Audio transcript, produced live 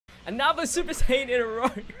Another Super Saiyan in a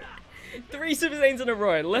row. 3 Super Saiyans in a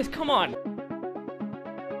row. Let's come on.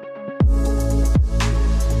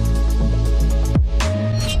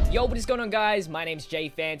 Yo, what is going on, guys? My name's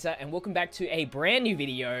JPhanta and welcome back to a brand new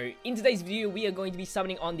video. In today's video, we are going to be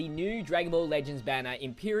summoning on the new Dragon Ball Legends banner,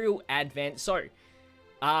 Imperial Advent. So,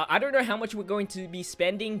 I don't know how much we're going to be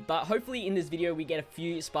spending, but hopefully in this video we get a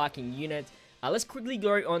few sparking units. Let's quickly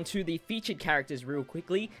go on to the featured characters real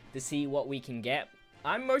quickly to see what we can get.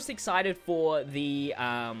 I'm most excited for the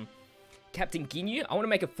Captain Ginyu. I want to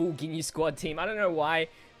make a full Ginyu squad team. I don't know why,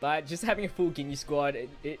 but just having a full Ginyu squad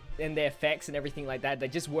and their effects and everything like that, they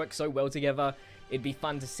just work so well together. It'd be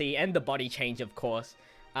fun to see, and the body change, of course.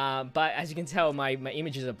 But as you can tell, my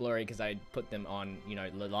images are blurry because I put them on, you know,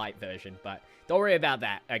 the light version. But don't worry about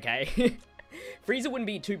that, okay? Frieza wouldn't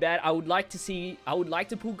be too bad. I would like to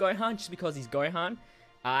pull Gohan just because he's Gohan.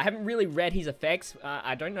 I haven't really read his effects.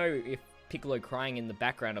 I don't know if Piccolo crying in the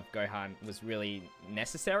background of Gohan was really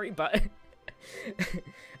necessary, but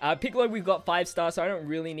Piccolo, we've got 5 stars, so I don't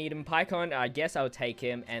really need him. Pikkon, I guess I'll take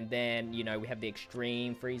him. And then, you know, we have the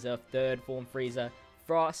Extreme Frieza, 3rd form Frieza,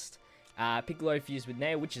 Frost, Piccolo fused with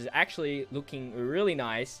Nail, which is actually looking really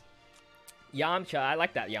nice. Yamcha, I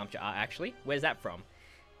like that Yamcha art, actually. Where's that from?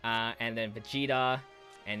 And then Vegeta,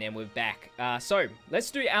 and then we're back. So, let's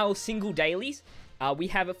do our single dailies. We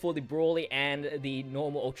have it for the Brawly and the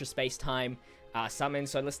normal Ultra Space Time summon.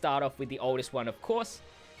 So let's start off with the oldest one, of course.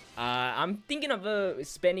 I'm thinking of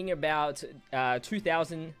spending about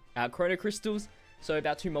 2,000 Chrono Crystals. So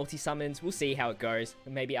about 2 multi-summons. We'll see how it goes.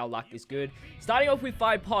 Maybe our luck is good. Starting off with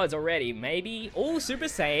 5 pods already. Maybe all Super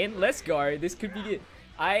Saiyan. Let's go. This could be good.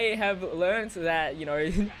 I have learned that, you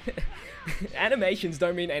know, animations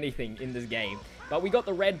don't mean anything in this game. But we got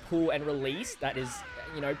the red pull and release. That is,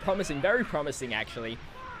 you know, promising. Very promising, actually.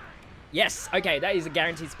 Yes. Okay, that is a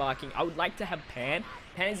guaranteed sparking. I would like to have Pan.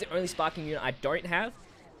 Pan is the only sparking unit I don't have.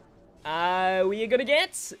 We are gonna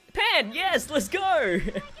get Pan. Yes, let's go.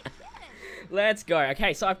 Let's go.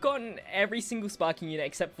 Okay, so I've gotten every single sparking unit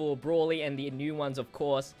except for Brawly and the new ones, of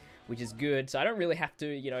course, which is good. So I don't really have to,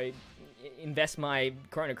 you know, invest my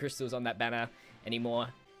Chrono Crystals on that banner anymore.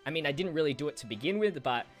 I mean, I didn't really do it to begin with,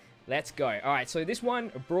 but let's go. Alright, so this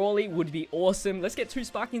one, Brawly, would be awesome. Let's get 2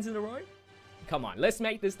 sparkings in a row. Come on, let's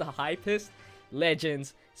make this the hypest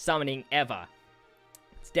Legends summoning ever.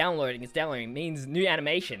 It's downloading, means new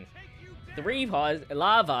animation. 3 pods,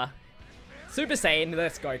 Lava, Super Saiyan,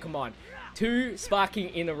 let's go, come on. 2 sparking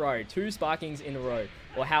in a row, 2 sparkings in a row.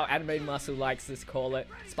 Or how Animated Muscle likes to call it,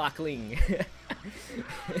 sparkling.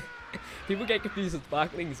 People get confused with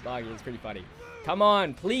sparkling and sparking, it's pretty funny. Come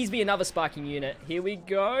on, please be another sparking unit. Here we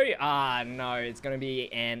go. Ah, no, it's going to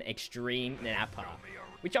be an Extreme Nappa,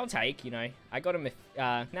 which I'll take, you know. I got him,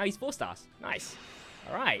 now he's 4 stars. Nice.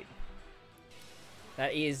 All right.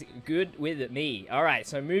 That is good with me. All right,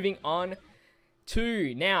 so moving on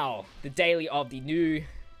to now the daily of the new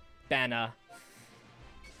banner.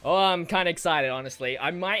 Oh, I'm kind of excited, honestly. I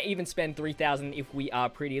might even spend 3,000 if we are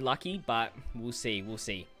pretty lucky, but we'll see, we'll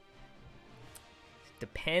see.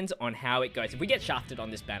 Depends on how it goes. If we get shafted on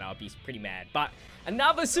this banner, I'll be pretty mad. But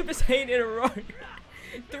another Super Saiyan in a row.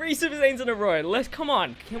 3 Super Saiyans in a row. Let's, come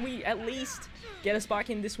on. Can we at least get a spark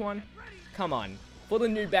in this one? Come on. For the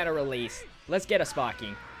new banner release, let's get a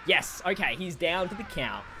sparking. Yes. Okay, he's down to the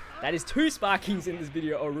count. That is 2 sparkings in this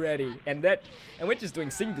video already. And we're just doing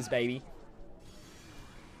singles, baby.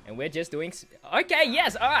 And we're just doing... Okay,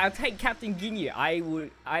 yes. All right, I'll take Captain Ginyu.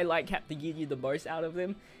 I like Captain Ginyu the most out of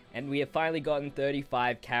them. And we have finally gotten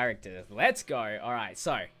 35 characters. Let's go. Alright,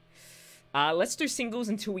 so. Let's do singles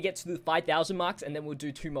until we get to the 5,000 marks. And then we'll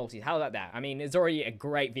do 2 multis. How about that? I mean, it's already a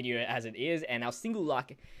great video as it is. And our single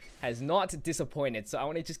luck has not disappointed. So I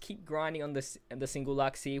want to just keep grinding on the single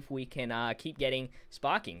luck. See if we can keep getting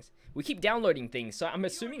sparkings. We keep downloading things. So I'm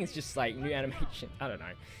assuming it's just like new animation. I don't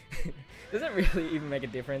know. Does it really even make a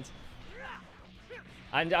difference?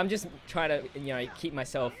 I'm just trying to, you know, keep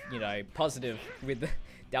myself, you know, positive with the...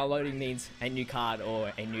 Downloading means a new card or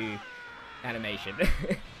a new animation.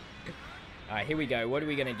 Alright, here we go. What are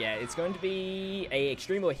we going to get? It's going to be a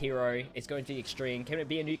Extreme or Hero. It's going to be Extreme. Can it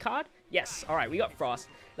be a new card? Yes. Alright, we got Frost.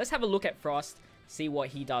 Let's have a look at Frost. See what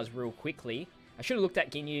he does real quickly. I should have looked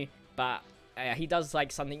at Ginyu, but he does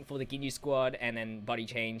like something for the Ginyu squad and then body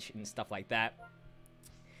change and stuff like that.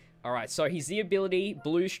 Alright, so his Z ability,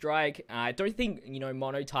 Blue Strike. I don't think, you know,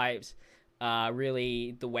 monotypes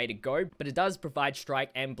really the way to go, but it does provide strike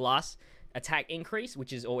and blast attack increase,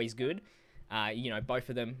 which is always good. You know, both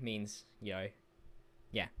of them means, you know,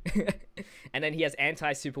 yeah. And then he has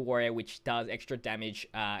anti-Super Warrior, which does extra damage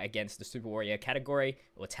against the Super Warrior category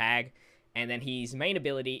or tag. And then his main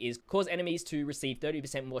ability is cause enemies to receive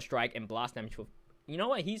 30% more strike and blast damage for... You know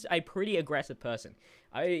what? He's a pretty aggressive person.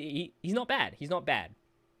 He's not bad. He's not bad.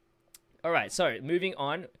 Alright, so moving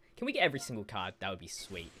on. Can we get every single card? That would be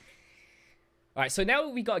sweet. Alright, so now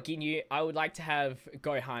we got Ginyu. I would like to have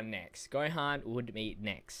Gohan next. Gohan would be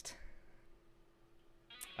next.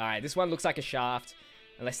 Alright, this one looks like a shaft.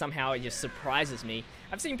 Unless somehow it just surprises me.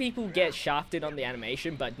 I've seen people get shafted on the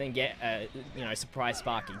animation, but then get, you know, surprise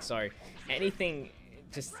sparking. So, anything,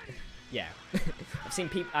 just, yeah.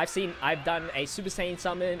 I've done a Super Saiyan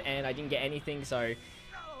summon, and I didn't get anything, so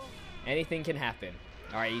anything can happen.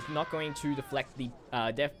 Alright, he's not going to deflect the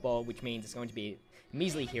Death Ball, which means it's going to be a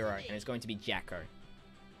measly hero, and it's going to be Jacko.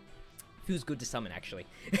 Feels good to summon, actually.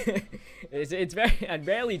 I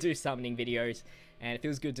rarely do summoning videos, and it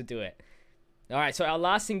feels good to do it. Alright, so our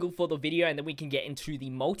last single for the video, and then we can get into the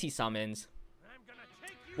multi-summons.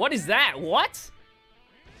 What is that? What?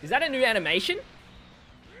 Is that a new animation?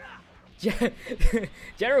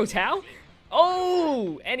 General Tao?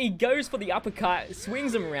 Oh! And he goes for the uppercut,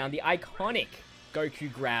 swings him around, the iconic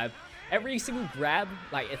Goku grab. Every single grab,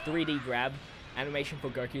 like a 3D grab, animation for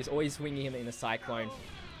Goku is always swinging him in a cyclone.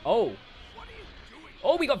 Oh!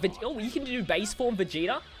 Oh, we got oh, you can do base form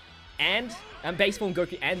Vegeta. And base form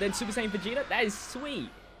Goku, and then Super Saiyan Vegeta. That is sweet.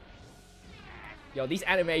 Yo, these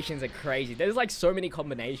animations are crazy. There's like so many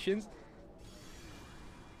combinations.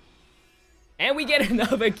 And we get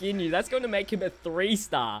another Ginyu. That's going to make him a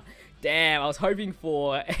 3-star. Damn, I was hoping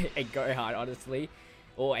for a Gohan, honestly.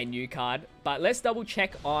 Or a new card. But let's double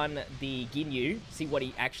check on the Ginyu. See what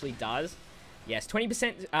he actually does. Yes,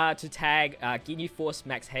 20% to tag Ginyu Force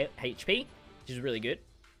Max HP. Which is really good.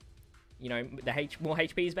 You know, more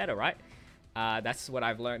HP is better, right? That's what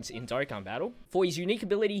I've learned in Dokkan Battle. For his unique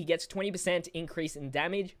ability, he gets 20% increase in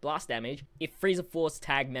damage, blast damage, if Frieza Force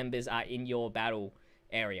tag members are in your battle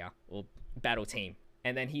area, or battle team.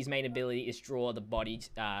 And then his main ability is draw the body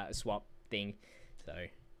swap thing. So,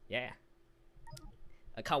 yeah.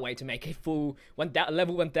 I can't wait to make a full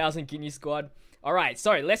level 1000 Ginyu squad. Alright,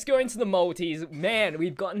 so let's go into the multis. Man,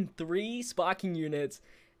 we've gotten 3 sparking units.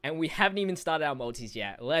 And we haven't even started our multis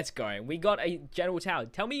yet. Let's go. We got a General Tao.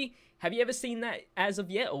 Tell me, have you ever seen that as of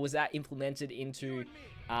yet? Or was that implemented into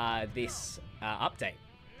this update?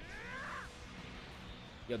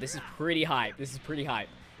 Yo, this is pretty hype. This is pretty hype.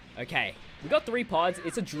 Okay. We got 3 pods.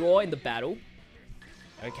 It's a draw in the battle.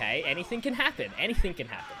 Okay. Anything can happen. Anything can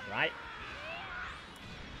happen, right?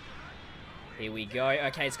 Here we go.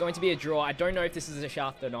 Okay, it's going to be a draw. I don't know if this is a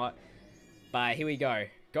shaft or not. But here we go.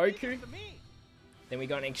 Goku. Then we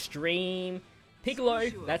got an Extreme Piccolo.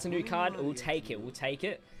 That's a new card. We'll take it. We'll take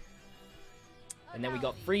it. And then we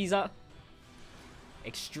got Frieza.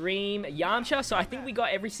 Extreme Yamcha. So I think we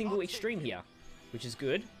got every single Extreme here, which is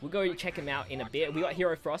good. We'll go check him out in a bit. We got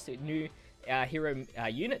Hero Frost, new hero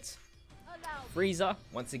units. Frieza,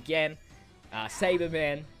 once again.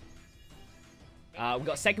 Saberman. We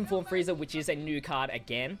got Second Form Frieza, which is a new card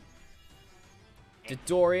again.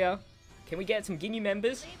 Dodoria. Can we get some Ginyu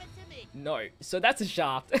members? No. So that's a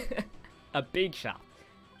shaft. A big shaft.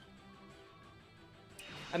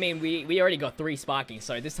 I mean, we already got 3 sparking,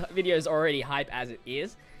 so this video is already hype as it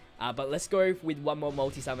is. But let's go with one more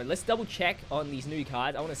multi-summon. Let's double check on these new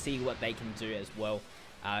cards. I want to see what they can do as well.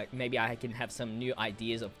 Maybe I can have some new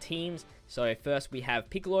ideas of teams. So first we have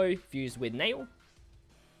Piccolo fused with Nail.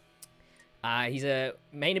 His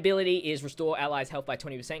main ability is restore allies' health by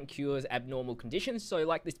 20%, cures abnormal conditions. So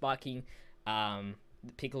like the sparking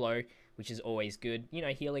Piccolo, which is always good. You know,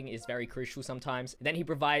 healing is very crucial sometimes. Then he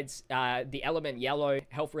provides the element yellow,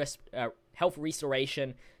 health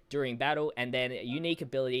restoration during battle, and then a unique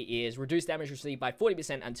ability is reduce damage received by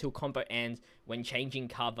 40% until combo ends when changing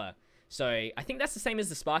cover. So I think that's the same as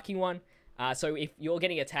the sparking one. So if you're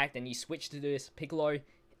getting attacked and you switch to this Piccolo,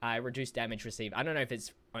 reduce damage received. I don't know if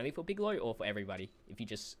it's only for Piccolo or for everybody, if you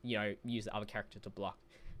just, you know, use the other character to block.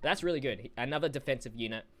 But that's really good. Another defensive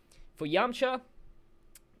unit. For Yamcha,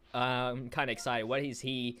 I'm kind of excited. What is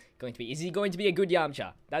he going to be? Is he going to be a good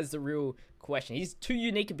Yamcha? That's the real question. He's 2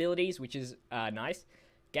 unique abilities, which is nice.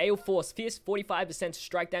 Gale Force Fist, 45%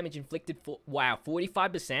 strike damage inflicted for... Wow,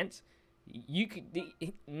 45%? You could...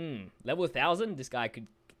 level 1000? This guy could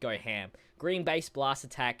go ham. Green base blast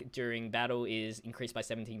attack during battle is increased by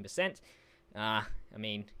 17%. I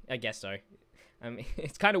mean, I guess so.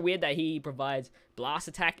 It's kind of weird that he provides blast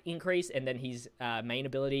attack increase, and then his main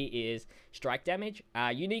ability is strike damage.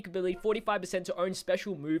 Unique ability, 45% to own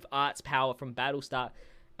special move arts power from battle start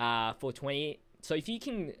for 20. So if you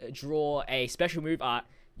can draw a special move art,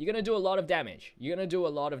 you're going to do a lot of damage. You're going to do a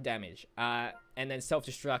lot of damage. And then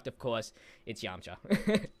self-destruct, of course, it's Yamcha.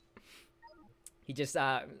 He just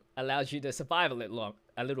allows you to survive a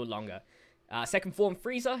little longer. Second form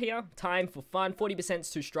Freezer here. Time for fun.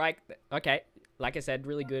 40% to strike. Okay, like I said,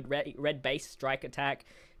 really good. Red base strike attack.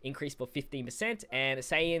 Increase for 15%. And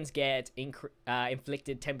Saiyans get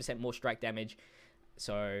inflicted 10% more strike damage.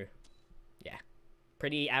 So, yeah.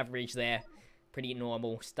 Pretty average there. Pretty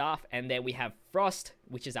normal stuff. And then we have Frost,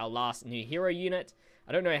 which is our last new hero unit.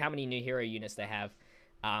 I don't know how many new hero units they have.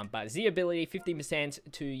 But Z ability,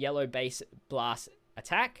 15% to yellow base blast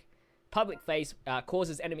attack. Public Face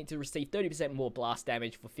causes enemy to receive 30% more blast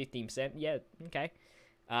damage for 15%. Yeah, okay.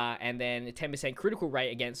 And then 10% critical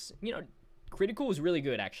rate against, you know, critical is really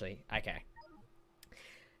good, actually. Okay.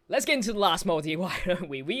 Let's get into the last multi, why don't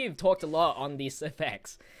we? We've talked a lot on these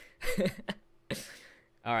effects.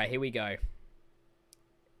 Alright, here we go.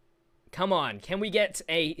 Come on, can we get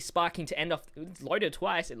a sparking to end off? It's loaded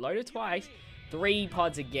twice. It loaded twice. 3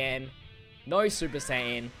 pods again. No Super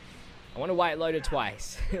Saiyan. I wonder why it loaded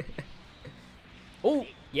twice. Oh,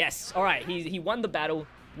 yes. Alright, he won the battle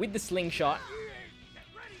with the slingshot.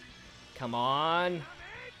 Come on.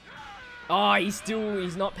 Oh, he's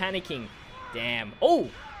not panicking. Damn. Oh,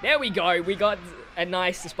 there we go. We got a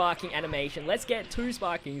nice sparking animation. Let's get 2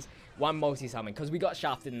 sparkings, 1 multi-summon, because we got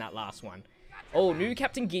shafted in that last one. Oh, new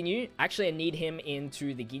Captain Ginyu. Actually, I need him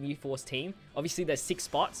into the Ginyu Force team. Obviously, there's 6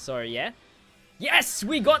 spots, so yeah. Yes,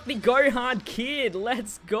 we got the Gohan Kid.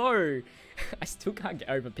 Let's go. I still can't get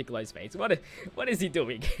over Piccolo's face. What is he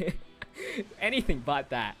doing? Anything but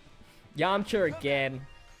that. Yamcha again.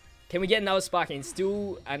 Can we get another sparking?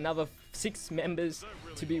 Still another 6 members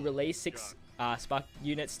to be released. 6 spark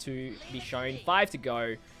units to be shown. 5 to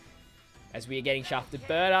go. As we are getting shafted.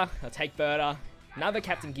 Berta. I'll take Berta. Another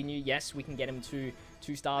Captain Ginyu. Yes, we can get him to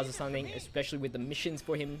 2 stars or something. Especially with the missions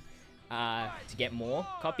for him to get more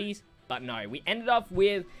copies. But no, we ended up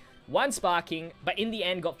with 1 sparking. But in the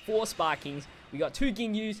end, got 4 sparkings. We got 2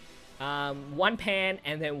 Ginyus, 1 Pan,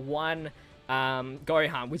 and then 1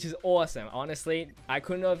 Gohan, which is awesome. Honestly, I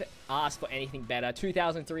couldn't have asked for anything better.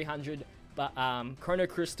 2,300 Chrono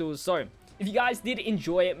Crystals. So, if you guys did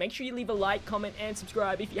enjoy it, make sure you leave a like, comment, and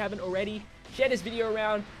subscribe if you haven't already. Share this video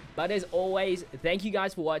around. But as always, thank you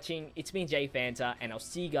guys for watching. It's been JPhanta, and I'll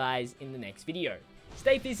see you guys in the next video.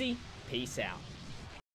 Stay fizzy. Peace out.